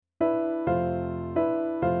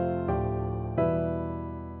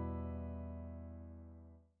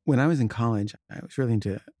When I was in college, I was really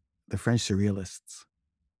into the French surrealists.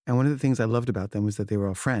 And one of the things I loved about them was that they were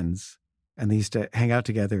all friends and they used to hang out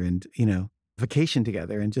together and, vacation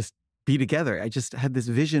together and just be together. I just had this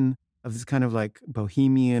vision of this kind of like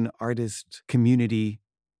bohemian artist community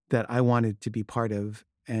that I wanted to be part of.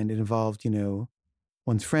 And it involved,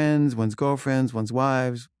 one's friends, one's girlfriends, one's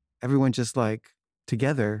wives, everyone just like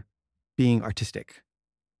together being artistic.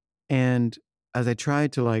 And as I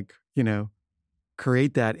tried to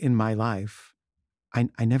create that in my life,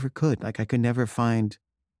 I never could. Like I could never find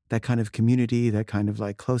that kind of community, that kind of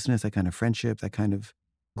like closeness, that kind of friendship, that kind of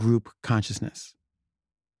group consciousness.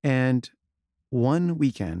 And one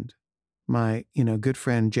weekend, my, good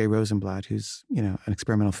friend Jay Rosenblatt, who's, an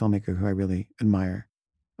experimental filmmaker who I really admire,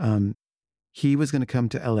 he was going to come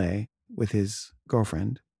to LA with his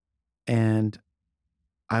girlfriend. And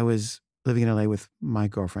I was living in LA with my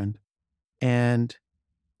girlfriend. And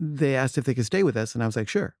they asked if they could stay with us. And I was like,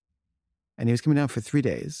 sure. And he was coming down for 3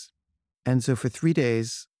 days. And so for 3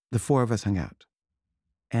 days, the four of us hung out.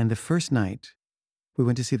 And the first night, we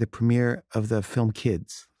went to see the premiere of the film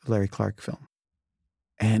Kids, the Larry Clark film.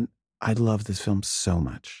 And I loved this film so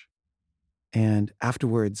much. And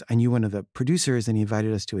afterwards, I knew one of the producers and he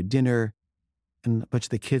invited us to a dinner. And a bunch of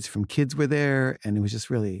the kids from Kids were there. And it was just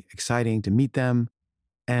really exciting to meet them.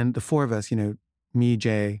 And the four of us, me,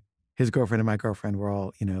 Jay, his girlfriend and my girlfriend were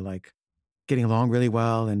all, getting along really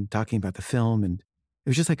well and talking about the film. And it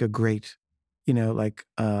was just like a great,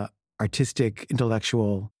 artistic,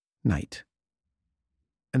 intellectual night.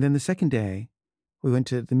 And then the second day, we went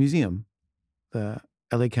to the museum. The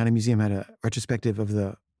LA County Museum had a retrospective of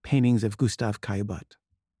the paintings of Gustave Caillebotte.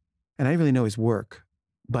 And I didn't really know his work,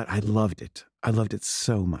 but I loved it. I loved it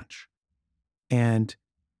so much. And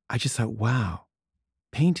I just thought, wow,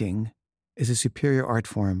 painting is a superior art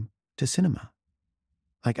form to cinema.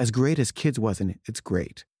 Like as great as Kids wasn't, it's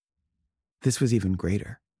great. This was even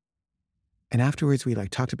greater. And afterwards we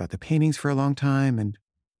talked about the paintings for a long time and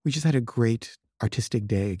we just had a great artistic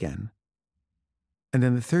day again. And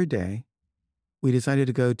then the third day, we decided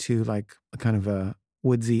to go to a kind of a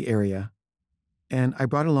woodsy area. And I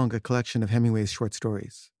brought along a collection of Hemingway's short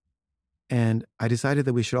stories. And I decided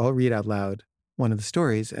that we should all read out loud one of the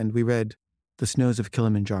stories. And we read The Snows of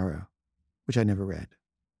Kilimanjaro, which I never read.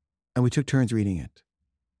 And we took turns reading it.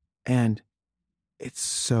 And it's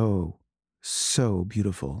so, so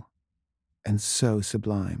beautiful and so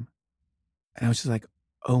sublime. And I was just like,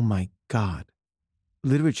 oh my God,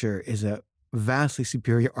 literature is a vastly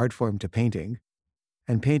superior art form to painting.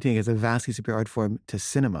 And painting is a vastly superior art form to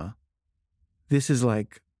cinema. This is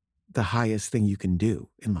like the highest thing you can do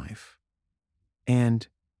in life. And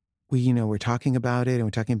we, we're talking about it and we're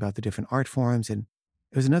talking about the different art forms. And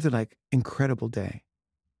it was another incredible day.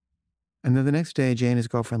 And then the next day, Jay and his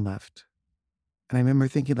girlfriend left. And I remember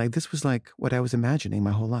thinking this was what I was imagining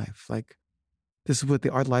my whole life. This is what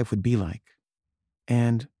the art life would be like.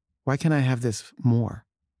 And why can't I have this more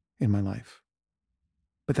in my life?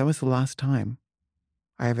 But that was the last time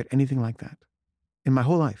I ever had anything like that in my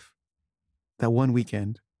whole life. That one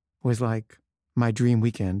weekend was like my dream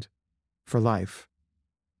weekend for life.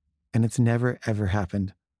 And it's never, ever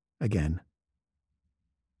happened again.